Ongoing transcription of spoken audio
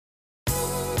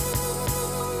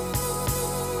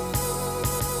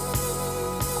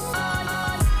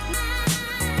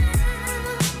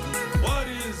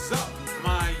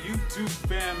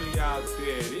out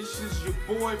there? This is your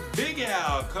boy Big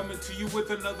Al coming to you with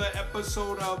another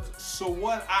episode of So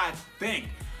What I Think,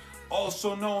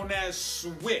 also known as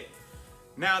SWIT.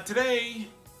 Now today,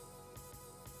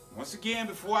 once again,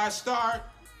 before I start,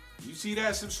 you see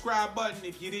that subscribe button.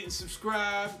 If you didn't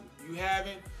subscribe, you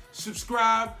haven't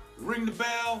subscribed, ring the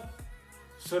bell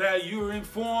so that you're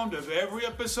informed of every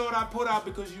episode I put out,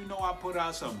 because you know I put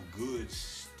out some good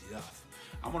stuff.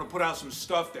 I'm gonna put out some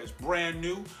stuff that's brand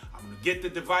new. I'm gonna get the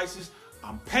devices.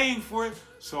 I'm paying for it,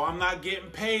 so I'm not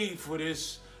getting paid for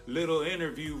this little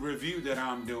interview review that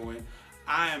I'm doing.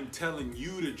 I am telling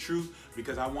you the truth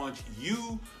because I want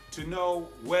you to know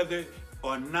whether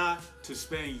or not to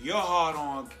spend your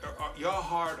hard-earned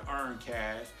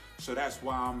cash. So that's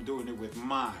why I'm doing it with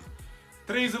mine.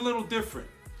 Today's a little different.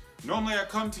 Normally I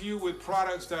come to you with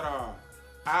products that are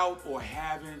out or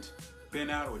haven't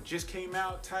been out or just came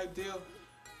out type deal.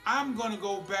 I'm gonna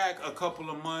go back a couple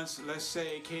of months. Let's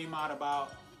say it came out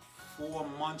about 4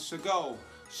 months ago.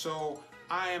 So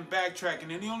I am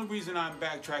backtracking, and the only reason I'm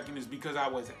backtracking is because I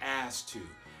was asked to.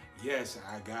 Yes,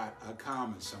 I got a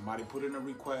comment. Somebody put in a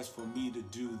request for me to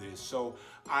do this, so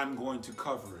I'm going to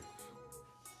cover it.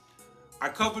 I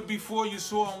covered before, you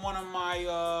saw in one of my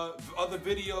other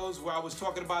videos where I was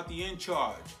talking about the In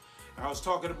Charge. And I was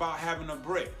talking about having a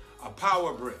brick, a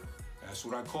power brick. That's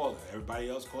what I call it. Everybody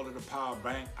else call it a power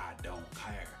bank. I don't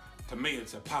care. To me,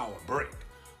 it's a power brick.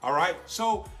 All right?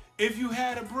 So if you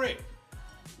had a brick,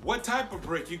 what type of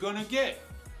brick you gonna get?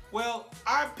 Well,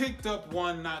 I picked up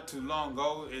one not too long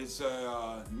ago. It's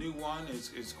a new one.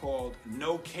 It's called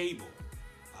NoCable.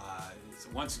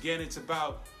 Once again, it's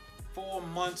about 4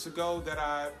 months ago that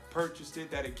I purchased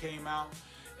it, that it came out.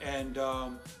 And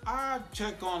I've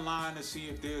checked online to see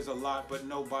if there's a lot, but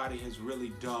nobody has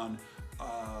really done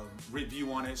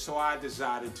review on it, so I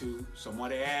decided to.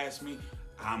 Somebody asked me,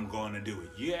 I'm gonna do it.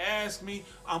 You asked me,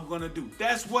 I'm gonna do it.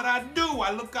 That's what I do.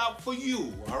 I look out for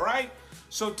you, all right?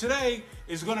 So today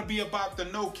is gonna be about the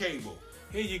NoCable.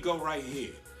 Here you go right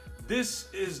here. This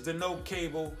is the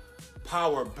NoCable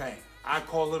power bank. I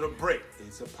call it a brick.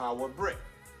 It's a power brick,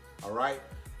 all right?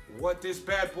 What this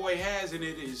bad boy has in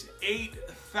it is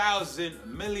 8,000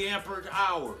 milliampere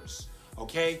hours,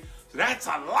 okay? So that's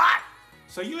a lot.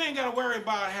 So you ain't gotta worry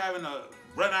about having to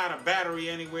run out of battery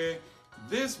anywhere.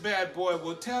 This bad boy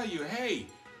will tell you, hey,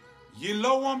 you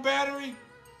low on battery?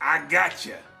 I got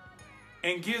you.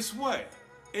 And guess what?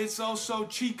 It's also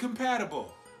Qi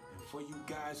compatible. And for you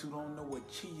guys who don't know what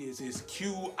Qi is, it's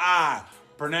Qi.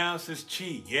 Pronounced as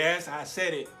Qi. Yes, I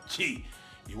said it, Qi.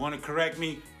 You wanna correct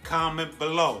me? Comment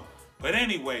below. But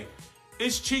anyway,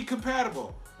 it's Qi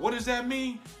compatible. What does that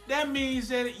mean? That means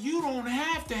that you don't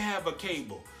have to have a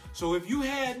cable. So if you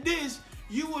had this,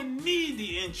 you would need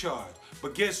the In Charge.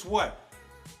 But guess what?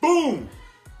 Boom!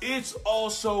 It's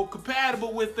also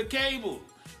compatible with the cable.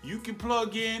 You can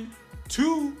plug in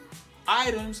 2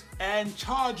 items and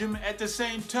charge them at the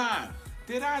same time.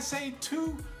 Did I say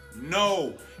 2?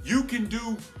 No. You can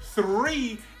do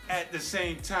 3 at the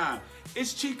same time.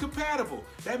 It's Qi compatible.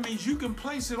 That means you can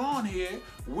place it on here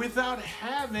without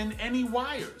having any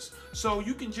wires. So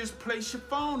you can just place your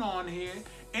phone on here,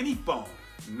 any phone.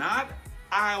 Not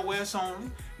iOS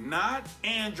only, not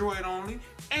Android only,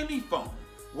 any phone,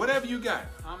 whatever you got.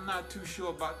 I'm not too sure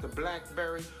about the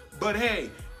BlackBerry, but hey,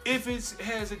 if it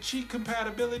has a Qi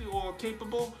compatibility or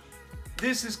capable,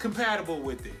 this is compatible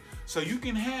with it. So you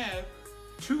can have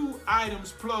 2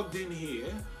 items plugged in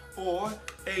here, or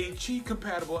a Qi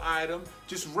compatible item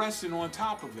just resting on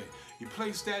top of it. You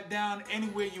place that down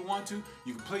anywhere you want to.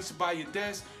 You can place it by your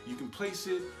desk. You can place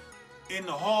it in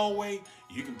the hallway.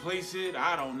 You can place it,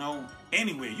 I don't know,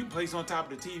 anywhere. You can place it on top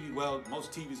of the TV. Well,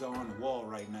 most TVs are on the wall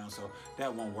right now, so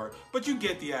that won't work. But you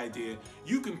get the idea.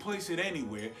 You can place it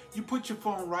anywhere. You put your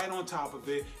phone right on top of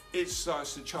it. It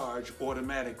starts to charge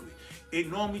automatically.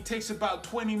 It normally takes about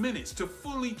 20 minutes to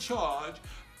fully charge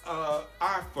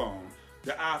iPhone,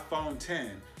 the iPhone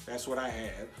 10. That's what I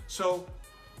have. So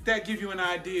that gives you an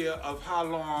idea of how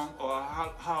long or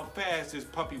how fast this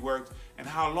puppy works and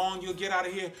how long you'll get out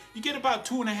of here. You get about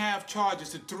 2.5 charges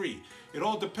to 3. It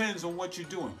all depends on what you're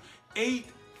doing.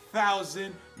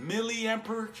 8,000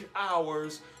 milliampere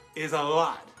hours is a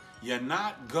lot. You're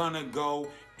not gonna go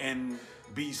and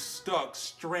be stuck,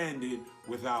 stranded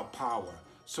without power.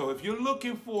 So if you're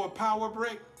looking for a power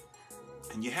brick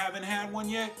and you haven't had one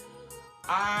yet,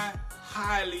 I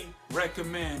highly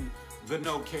recommend the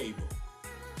NoCable.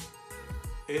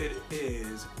 It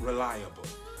is reliable.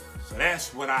 So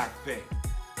that's what I think.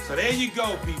 So there you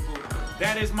go, people.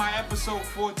 That is my episode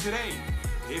for today.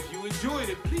 If you enjoyed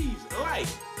it, please like,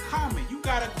 comment. You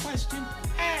got a question?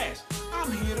 Ask.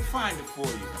 I'm here to find it for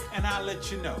you, and I'll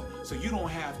let you know, so you don't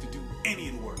have to do any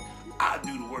of the work. I'll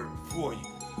do the work for you.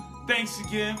 Thanks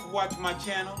again for watching my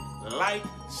channel. Like,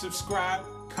 subscribe,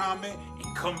 comment,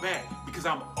 and come back, because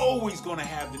I'm always going to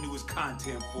have the newest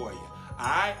content for you. All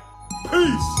right?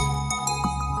 Peace!